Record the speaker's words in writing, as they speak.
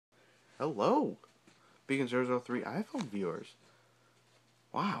Hello, Beacon003 iPhone viewers.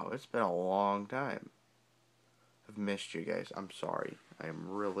 Wow, it's been a long time. I've missed you guys. I'm sorry. I am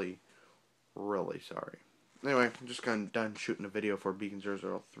really, really sorry. Anyway, I'm just kind of done shooting a video for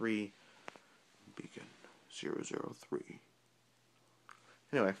Beacon003. Beacon003.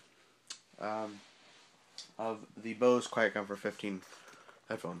 Anyway, of the Bose QuietComfort 15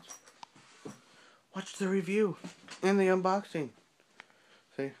 headphones. Watch the review and the unboxing.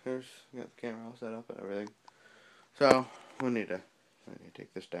 See, got the camera all set up and everything. So, I need to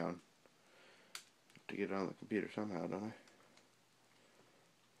take this down to get it on the computer somehow, don't I?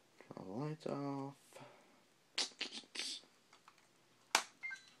 Turn all the lights off.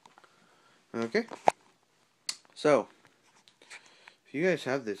 Okay. So, if you guys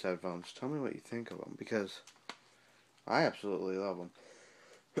have these headphones, tell me what you think of them, because I absolutely love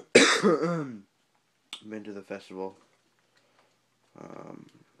them. Been to the festival, or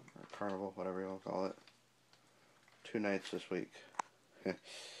carnival, whatever you want to call it, 2 nights this week.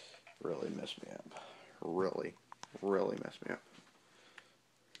 Really messed me up. Really messed me up.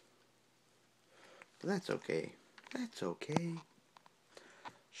 But that's okay. That's okay.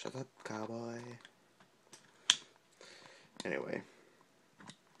 Shut up, cowboy. Anyway.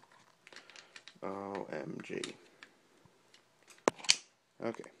 OMG.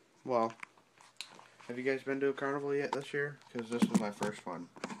 Okay. Well, have you guys been to a carnival yet this year? Because this was my first one.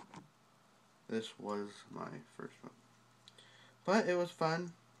 This was my first one. But it was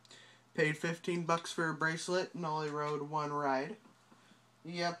fun. Paid $15 for a bracelet and only rode one ride.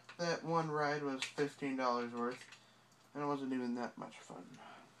 Yep, that one ride was $15 worth. And it wasn't even that much fun.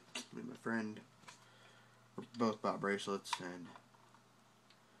 Me and my friend both bought bracelets, and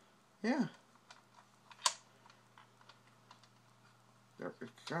yeah.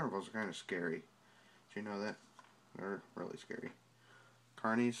 Carnivals are kind of scary. Did you know that? They're really scary.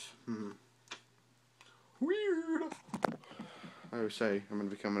 Carnies? Weird. I always say I'm going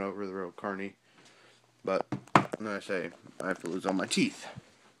to be coming over the road carny, but then I say I have to lose all my teeth.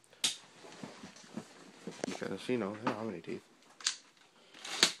 Because, you know, I don't have any teeth.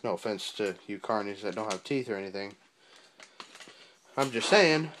 No offense to you carnies that don't have teeth or anything. I'm just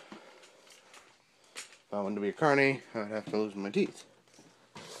saying, if I wanted to be a carny, I would have to lose my teeth.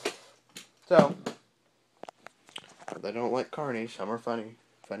 So, but I don't like carnies. Some are funny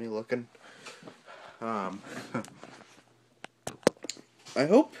looking. I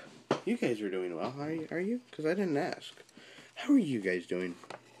hope you guys are doing well. Are you? Because I didn't ask. How are you guys doing?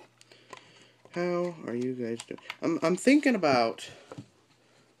 How are you guys doing? I'm thinking about,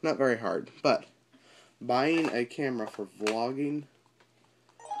 not very hard, but buying a camera for vlogging,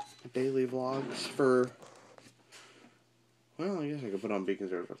 daily vlogs for, well, I guess I could put on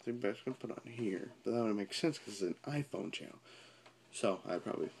Beacon003, but I was going to put on here. But that would make sense because it's an iPhone channel. So, I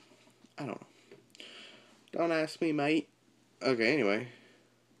don't know. Don't ask me, mate. Okay, anyway.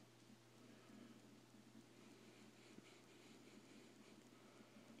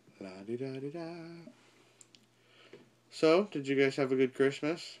 La-di-da-di-da. So, did you guys have a good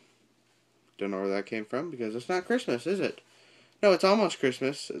Christmas? Don't know where that came from, because it's not Christmas, is it? No, it's almost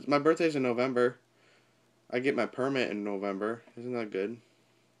Christmas. My birthday's in November. I get my permit in November. Isn't that good?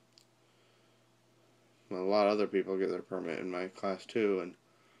 Well, a lot of other people get their permit in my class too, and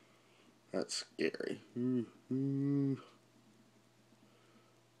that's scary.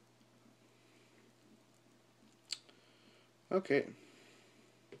 Okay.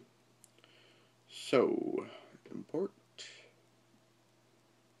 So, import.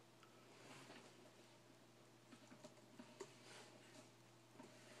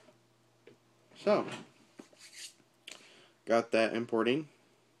 So, got that importing.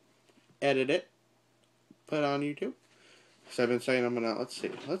 Edit it. Put it on YouTube. So I've been saying I'm gonna, let's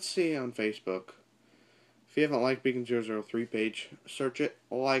see on Facebook. If you haven't liked Beacon003 page, search it,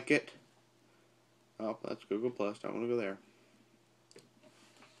 like it. Oh, that's Google Plus. Don't want to go there.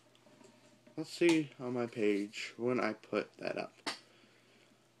 Let's see on my page when I put that up.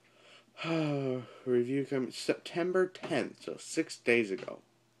 Review coming September 10th, so 6 days ago.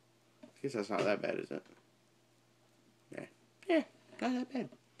 I guess that's not that bad, is it? Yeah, not that bad.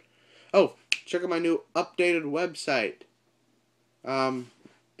 Oh, check out my new updated website.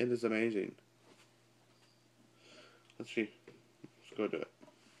 It is amazing. Let's see. Let's go to it.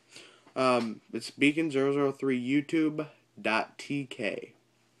 It's Beacon003YouTube.tk.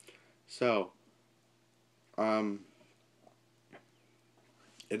 So,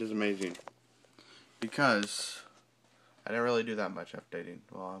 it is amazing. Because I didn't really do that much updating.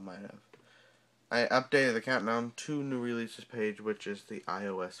 Well, I might have. I updated the Countdown to New Releases page, which is the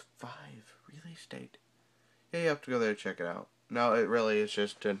iOS 5 release date. Yeah, you have to go there and check it out. No, it really is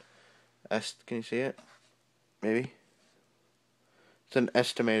just an Can you see it? Maybe? It's an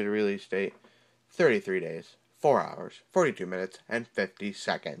estimated release date. 33 days, 4 hours, 42 minutes, and 50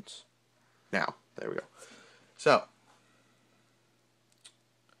 seconds. Now, there we go. So,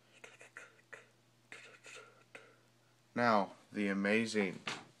 now, the amazing,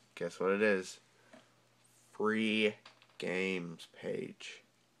 guess what it is? Free games page.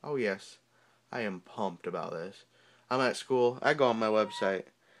 Oh yes, I am pumped about this. I'm at school, I go on my website,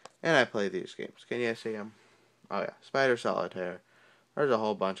 and I play these games. Can you see them? Oh yeah, Spider Solitaire. There's a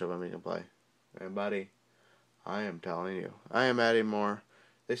whole bunch of them you can play. And buddy, I am telling you, I am adding more.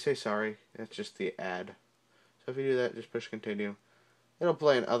 They say sorry, it's just the ad. So if you do that, just push continue. It'll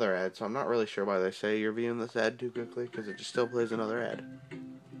play an other ad, so I'm not really sure why they say you're viewing this ad too quickly, because it just still plays another ad.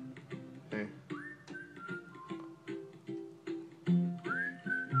 Okay.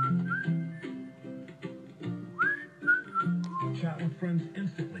 Chat with friends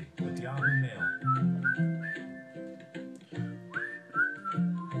instantly with Yahoo Mail.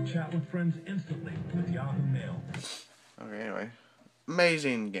 Chat with friends instantly with Yahoo Mail. Okay, anyway.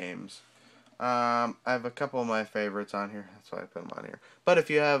 Amazing games. I have a couple of my favorites on here. That's why I put them on here. But if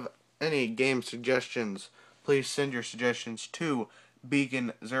you have any game suggestions, please send your suggestions to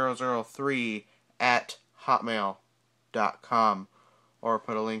beacon003@hotmail.com or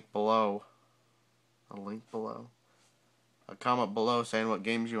put a link below. A comment below saying what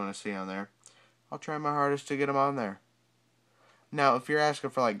games you want to see on there. I'll try my hardest to get them on there. Now, if you're asking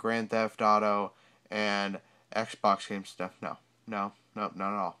for like Grand Theft Auto and Xbox game stuff, no, not at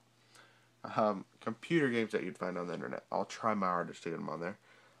all. Computer games that you'd find on the internet, I'll try my hardest to get them on there.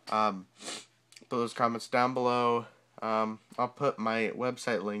 Put those comments down below. I'll put my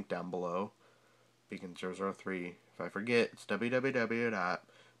website link down below. Beacon003. If I forget, it's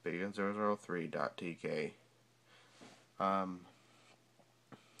www.beacon003.tk.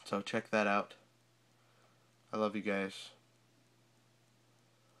 So check that out. I love you guys.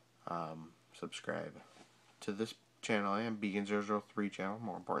 Subscribe to this channel and Beacon003 channel,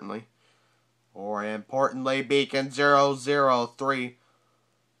 more importantly. Beacon003.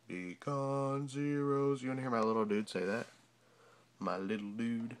 Beacon zeros. You want to hear my little dude say that? My little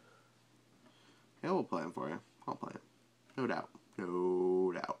dude. Yeah, we'll play him for you. I'll play him. No doubt.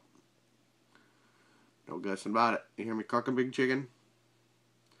 No doubt. No guessing about it. You hear me clucking, big chicken?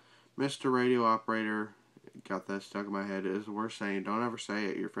 Mr. Radio Operator, got that stuck in my head. Is the worst saying. Don't ever say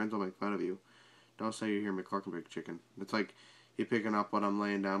it. Your friends will make fun of you. Don't say you hear me clucking, big chicken. It's like you picking up what I'm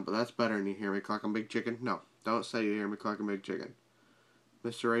laying down, but that's better than you hear me clucking, big chicken. No, don't say you hear me clucking, big chicken.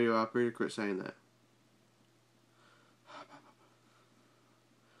 Mr. Radio Operator, quit saying that.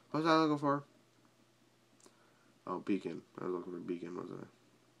 What was I looking for? Oh, Beacon. I was looking for Beacon, wasn't I?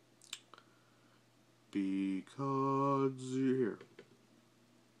 Because you're here.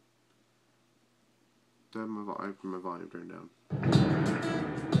 I have my volume turned down.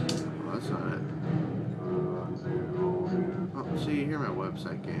 Oh, that's not it. Oh, see, you hear my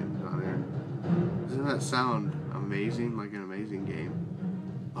website games on here. Doesn't that sound amazing? Like an amazing game?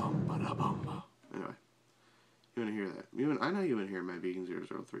 Bum-ba-da-bum-ba. Anyway. You want to hear that? I know you want to hear my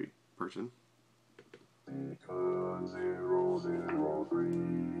Beacon003 person.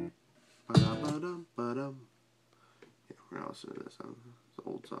 Beacon003. Ba-da-ba-dum-ba-dum. Yeah, we're not listening to this song. It's an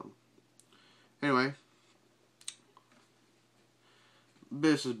old song. Anyway.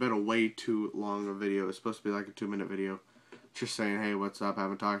 This has been a way too long a video. It's supposed to be like a 2-minute video. Just saying, hey, what's up? I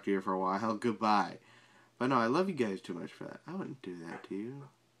haven't talked to you for a while. Goodbye. But no, I love you guys too much for that. I wouldn't do that to you.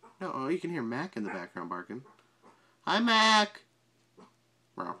 No, oh, you can hear Mac in the background barking. Hi, Mac!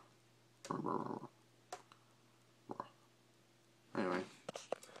 Anyway.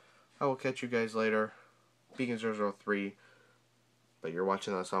 I will catch you guys later. Beacon003. But you're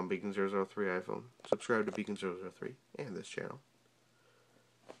watching us on Beacon003 iPhone. Subscribe to Beacon003 and this channel.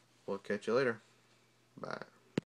 We'll catch you later. Bye.